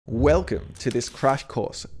Welcome to this crash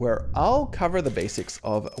course where I'll cover the basics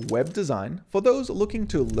of web design for those looking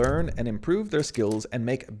to learn and improve their skills and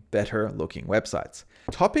make better looking websites.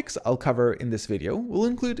 Topics I'll cover in this video will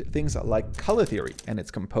include things like color theory and its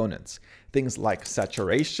components, things like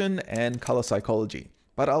saturation and color psychology.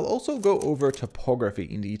 But I'll also go over topography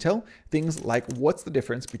in detail, things like what's the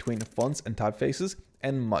difference between fonts and typefaces,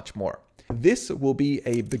 and much more. This will be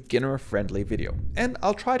a beginner-friendly video, and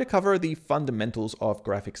I'll try to cover the fundamentals of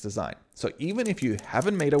graphics design. So even if you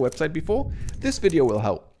haven't made a website before, this video will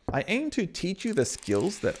help. I aim to teach you the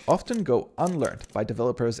skills that often go unlearned by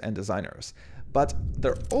developers and designers, but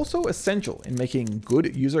they're also essential in making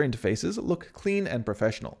good user interfaces look clean and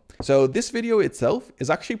professional. So this video itself is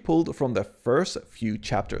actually pulled from the first few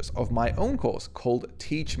chapters of my own course called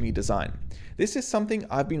Teach Me Design. This is something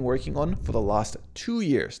I've been working on for the last 2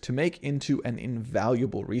 years to make into an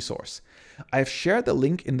invaluable resource. I've shared the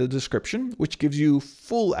link in the description, which gives you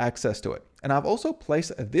full access to it. And I've also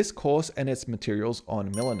placed this course and its materials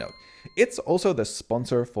on Milanote. It's also the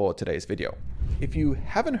sponsor for today's video. If you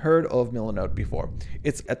haven't heard of Milanote before,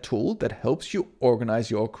 it's a tool that helps you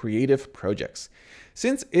organize your creative projects.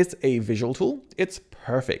 Since it's a visual tool, it's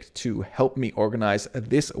perfect to help me organize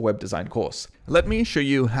this web design course. Let me show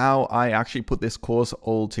you how I actually put this course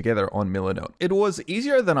all together on Milanote. It was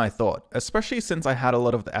easier than I thought, especially since I had a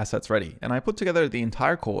lot of the assets ready, and I put together the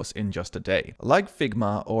entire course in just a day. Like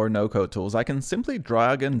Figma or no-code tools, I can simply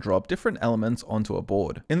drag and drop different elements onto a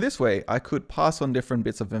board. In this way, I could pass on different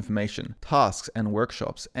bits of information, tasks and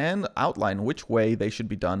workshops, and outline which way they should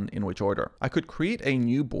be done in which order. I could create a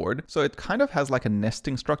new board, so it kind of has like a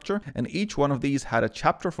nesting structure, and each one of these had a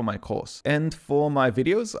chapter for my course. And for my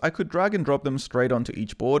videos, I could drag and drop them straight onto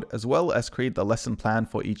each board, as well as create the lesson plan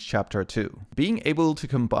for each chapter too. Being able to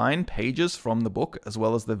combine pages from the book, as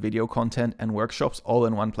well as the video content and workshops all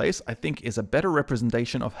in one place, I think is a better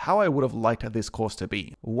representation of how I would have liked this course to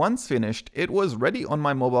be. Once finished, it was ready on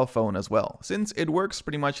my mobile phone as well, since it works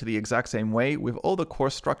pretty much the exact same way with all the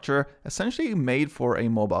course structure essentially made for a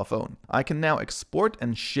mobile phone. I can now export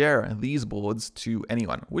and share these boards to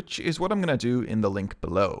anyone, which is what I'm going to do in the link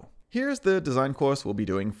below. Here's the design course we'll be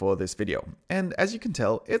doing for this video, and as you can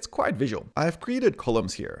tell, it's quite visual. I've created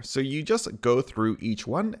columns here, so you just go through each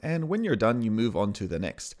one, and when you're done, you move on to the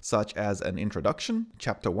next, such as an introduction,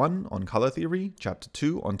 chapter 1 on color theory, chapter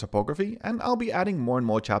 2 on topography, and I'll be adding more and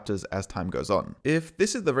more chapters as time goes on. If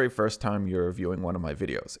this is the very first time you're viewing one of my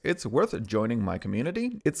videos, it's worth joining my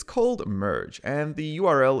community. It's called Merge, and the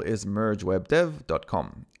URL is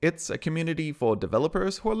mergewebdev.com. It's a community for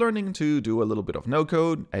developers who are learning to do a little bit of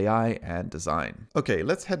no-code, AI, and design. Okay,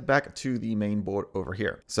 let's head back to the main board over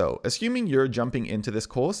here. So, assuming you're jumping into this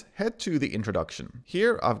course, head to the introduction.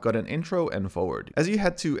 Here, I've got an intro and forward. As you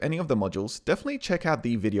head to any of the modules, definitely check out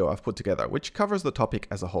the video I've put together, which covers the topic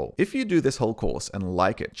as a whole. If you do this whole course and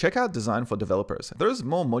like it, check out Design for Developers. There's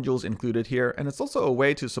more modules included here, and it's also a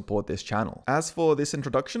way to support this channel. As for this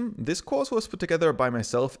introduction, this course was put together by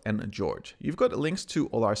myself and George. You've got links to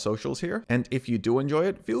all our socials here, and if you do enjoy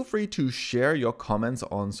it, feel free to share your comments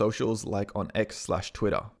on socials like on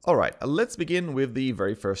X/Twitter. Alright, let's begin with the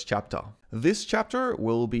very first chapter. This chapter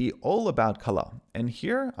will be all about color, and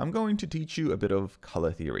here I'm going to teach you a bit of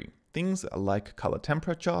color theory. Things like color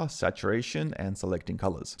temperature, saturation, and selecting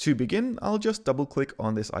colors. To begin, I'll just double click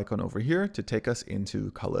on this icon over here to take us into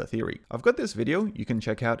color theory. I've got this video you can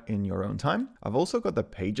check out in your own time. I've also got the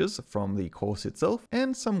pages from the course itself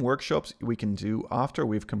and some workshops we can do after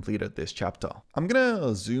we've completed this chapter. I'm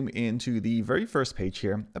gonna zoom into the very first page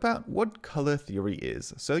here about what color theory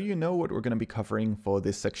is, so you know what we're gonna be covering for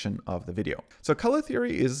this section of the video. So color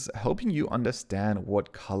theory is helping you understand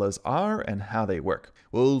what colors are and how they work.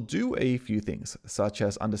 We'll do a few things, such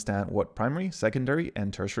as understand what primary, secondary,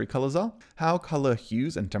 and tertiary colors are, how color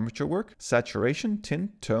hues and temperature work, saturation,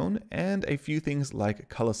 tint, tone, and a few things like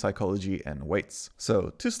color psychology and weights.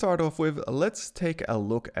 So to start off with, let's take a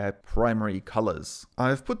look at primary colors.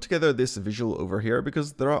 I've put together this visual over here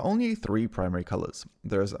because there are only 3 primary colors.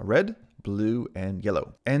 There's red, blue, and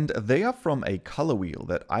yellow. And they are from a color wheel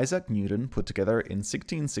that Isaac Newton put together in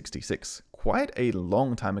 1666. Quite a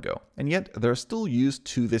long time ago, and yet they're still used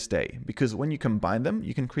to this day because when you combine them,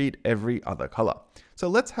 you can create every other color. So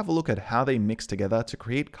let's have a look at how they mix together to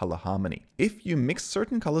create color harmony. If you mix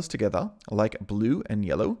certain colors together, like blue and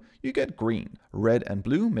yellow, you get green. Red and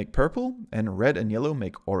blue make purple, and red and yellow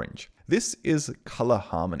make orange. This is color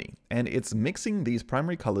harmony, and it's mixing these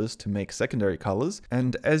primary colors to make secondary colors,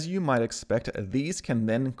 and as you might expect, these can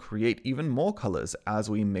then create even more colors as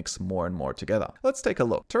we mix more and more together. Let's take a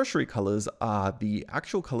look. Tertiary colors are the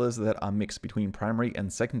actual colors that are mixed between primary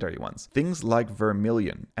and secondary ones. Things like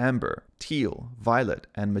vermilion, amber, teal, violet,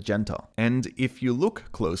 and magenta. And if you look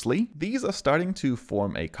closely, these are starting to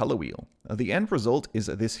form a color wheel. The end result is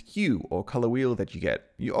this hue or color wheel that you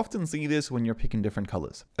get. You often see this when you're picking different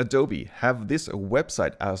colors. Adobe have this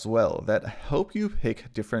website as well that help you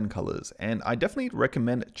pick different colors, and I definitely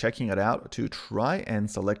recommend checking it out to try and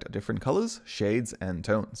select different colors, shades, and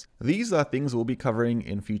tones. These are things we'll be covering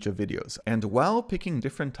in future videos, and while picking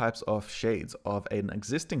different types of shades of an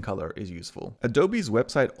existing color is useful, Adobe's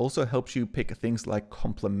website also helps you pick things like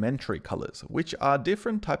complementary colors, which are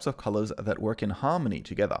different types of colors that work in harmony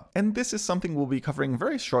together. And this is something we'll be covering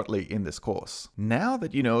very shortly in this course. Now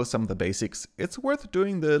that you know some of the basics, it's worth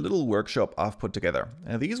doing the little workshop I've put together.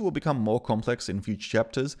 And these will become more complex in future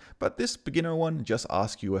chapters, but this beginner one just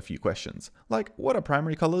asks you a few questions, like what are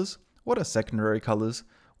primary colors, what are secondary colors,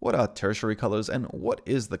 what are tertiary colors, and what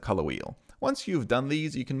is the color wheel? Once you've done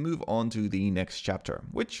these, you can move on to the next chapter,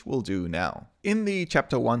 which we'll do now. In the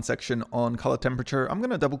chapter 1 section on color temperature, I'm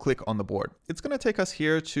going to double click on the board. It's going to take us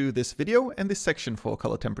here to this video and this section for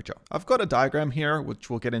color temperature. I've got a diagram here, which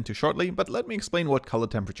we'll get into shortly, but let me explain what color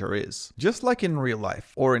temperature is. Just like in real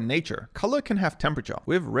life or in nature, color can have temperature,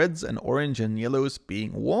 with reds and orange and yellows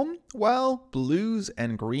being warm, while blues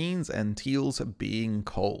and greens and teals being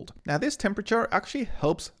cold. Now this temperature actually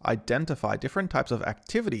helps identify different types of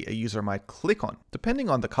activity a user might click on,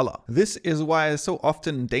 depending on the color. This is why so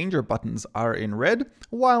often danger buttons are in red,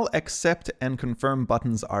 while accept and confirm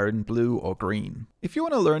buttons are in blue or green. If you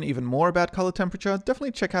want to learn even more about color temperature,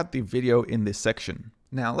 definitely check out the video in this section.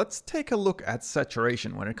 Now let's take a look at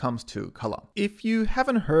saturation when it comes to color. If you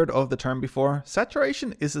haven't heard of the term before,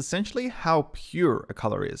 saturation is essentially how pure a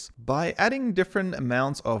color is. By adding different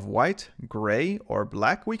amounts of white, gray, or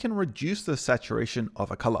black, we can reduce the saturation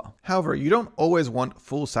of a color. However, you don't always want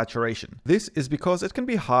full saturation. This is because it can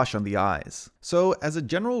be harsh on the eyes. So as a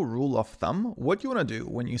general rule of thumb, what you want to do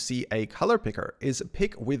when you see a color picker is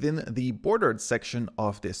pick within the bordered section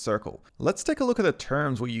of this circle. Let's take a look at the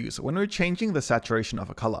terms we use when we're changing the saturation of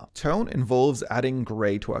a color. Tone involves adding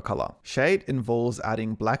gray to a color. Shade involves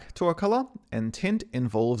adding black to a color, and tint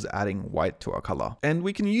involves adding white to a color. And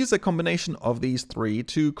we can use a combination of these three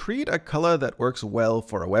to create a color that works well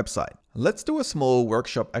for a website. Let's do a small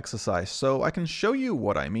workshop exercise so I can show you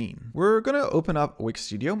what I mean. We're gonna open up Wix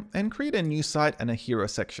Studio and create a new site and a hero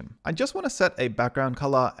section. I just want to set a background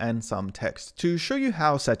color and some text to show you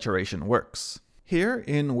how saturation works. Here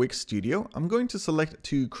in Wix Studio, I'm going to select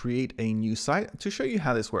to create a new site to show you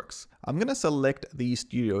how this works. I'm going to select the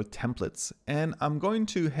studio templates and I'm going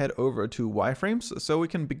to head over to wireframes so we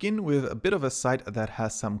can begin with a bit of a site that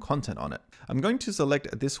has some content on it. I'm going to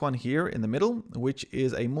select this one here in the middle, which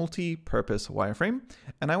is a multi-purpose wireframe,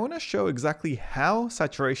 and I want to show exactly how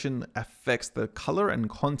saturation affects the color and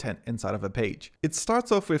content inside of a page. It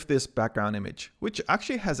starts off with this background image, which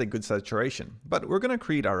actually has a good saturation, but we're going to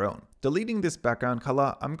create our own. Deleting this background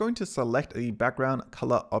color, I'm going to select the background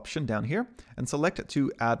color option down here and select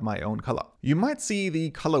to add my own color. You might see the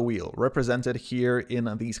color wheel represented here in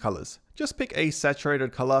these colors. Just pick a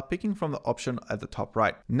saturated color, picking from the option at the top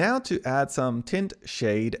right. Now to add some tint,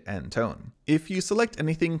 shade, and tone. If you select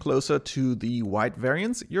anything closer to the white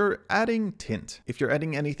variants, you're adding tint. If you're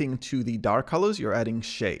adding anything to the dark colors, you're adding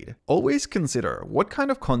shade. Always consider what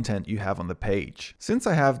kind of content you have on the page. Since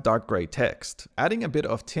I have dark gray text, adding a bit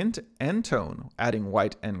of tint and tone, adding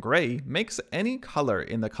white and gray, makes any color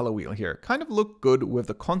in the color wheel here kind of look good with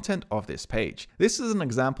the content of this page. This is an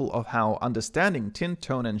example of how understanding tint,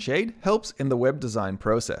 tone, and shade helps in the web design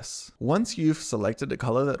process. Once you've selected a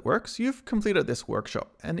color that works, you've completed this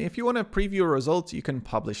workshop, and if you want to preview your results, you can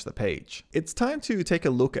publish the page. It's time to take a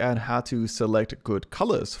look at how to select good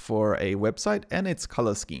colors for a website and its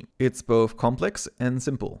color scheme. It's both complex and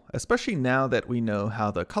simple. Especially now that we know how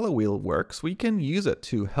the color wheel works, we can use it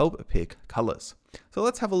to help pick colors. So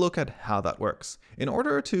let's have a look at how that works. In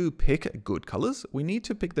order to pick good colors, we need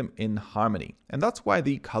to pick them in harmony. And that's why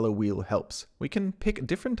the color wheel helps. We can pick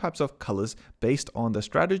different types of colors based on the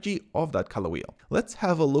strategy of that color wheel. Let's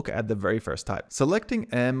have a look at the very first type, selecting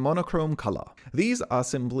a monochrome color. These are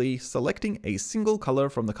simply selecting a single color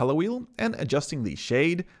from the color wheel and adjusting the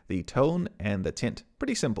shade, the tone, and the tint.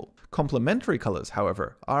 Pretty simple. Complementary colors,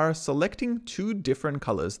 however, are selecting two different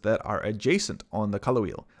colors that are adjacent on the color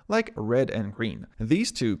wheel, like red and green.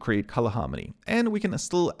 These two create color harmony, and we can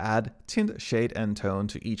still add tint, shade, and tone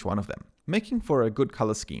to each one of them, making for a good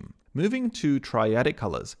color scheme. Moving to triadic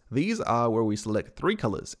colors, these are where we select 3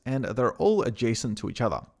 colors and they're all adjacent to each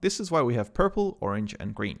other. This is why we have purple, orange,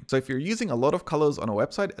 and green. So if you're using a lot of colors on a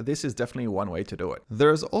website, this is definitely one way to do it.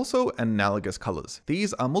 There's also analogous colors.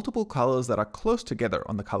 These are multiple colors that are close together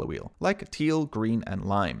on the color wheel, like teal, green, and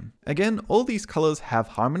lime. Again, all these colors have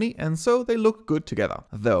harmony and so they look good together,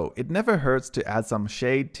 though it never hurts to add some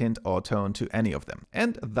shade, tint, or tone to any of them.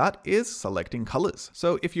 And that is selecting colors.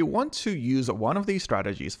 So if you want to use one of these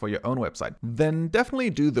strategies for your own website, then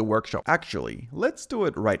definitely do the workshop. Actually, let's do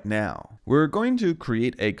it right now. We're going to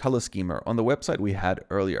create a color schema on the website we had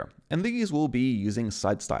earlier, and these will be using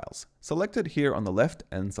site styles. Select it here on the left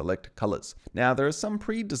and select colors. Now there are some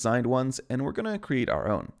pre-designed ones and we're going to create our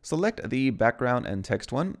own. Select the background and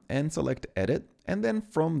text one and select edit, and then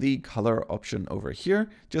from the color option over here,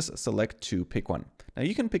 just select to pick one. Now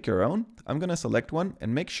you can pick your own. I'm going to select one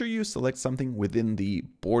and make sure you select something within the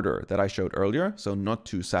border that I showed earlier, so not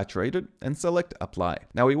too saturated, and select apply.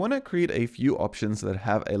 Now we want to create a few options that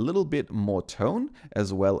have a little bit more tone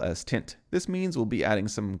as well as tint. This means we'll be adding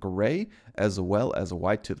some gray as well as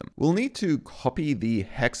white to them. We'll need to copy the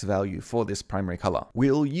hex value for this primary color.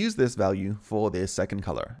 We'll use this value for the second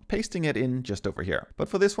color, pasting it in just over here. But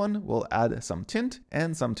for this one, we'll add some tint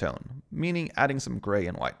and some tone, meaning adding some gray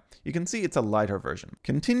and white. You can see it's a lighter version.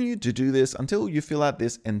 Continue to do this until you fill out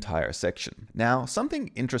this entire section. Now,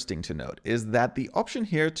 something interesting to note is that the option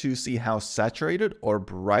here to see how saturated or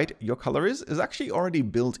bright your color is actually already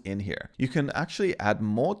built in here. You can actually add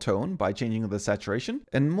more tone by changing the saturation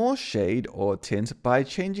and more shade or tint by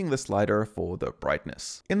changing the slider for the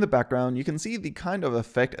brightness. In the background, you can see the kind of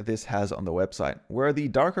effect this has on the website, where the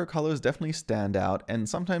darker colors definitely stand out, and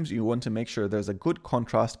sometimes you want to make sure there's a good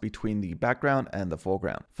contrast between the background and the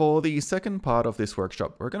foreground. For the second part of this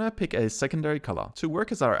workshop, we're going to pick a secondary color to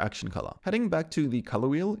work as our action color. Heading back to the color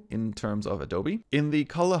wheel in terms of Adobe, in the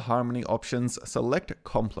color harmony options, select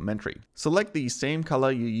complementary. Select the same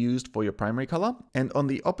color you used for your primary color, and on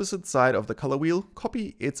the opposite side of the color wheel,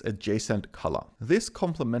 copy its adjacent color. This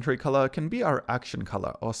complementary color can be our action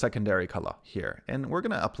color or secondary color here, and we're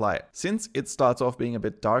going to apply it. Since it starts off being a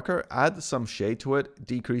bit darker, add some shade to it,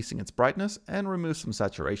 decreasing its brightness, and remove some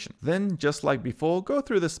saturation. Then, just like before, go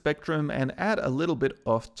through the spectrum and add a little bit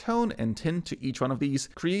of tone and tint to each one of these,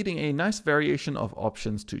 creating a nice variation of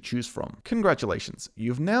options to choose from. Congratulations,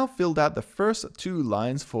 you've now filled out the first 2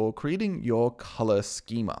 lines for creating your color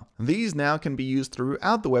schema. These now can be used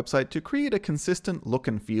throughout the website to create a consistent look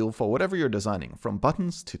and feel for whatever you're designing, from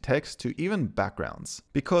buttons to text to even backgrounds,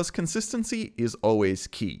 because consistency is always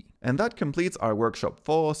key. And that completes our workshop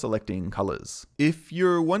for selecting colors. If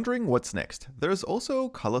you're wondering what's next, there's also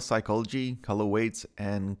color psychology, color weights,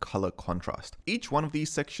 and color contrast. Each one of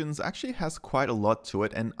these sections actually has quite a lot to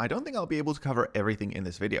it, and I don't think I'll be able to cover everything in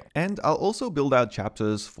this video. And I'll also build out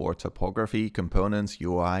chapters for typography, components,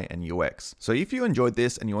 UI, and UX. So if you enjoyed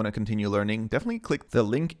this and you want to continue learning, definitely click the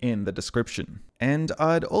link in the description. And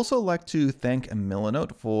I'd also like to thank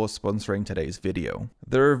Milanote for sponsoring today's video.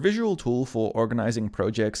 Their visual tool for organizing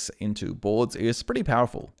projects into boards is pretty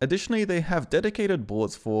powerful. Additionally, they have dedicated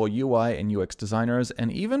boards for UI and UX designers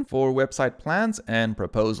and even for website plans and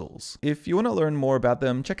proposals. If you want to learn more about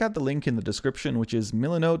them, check out the link in the description, which is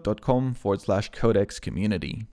milanote.com/codex community.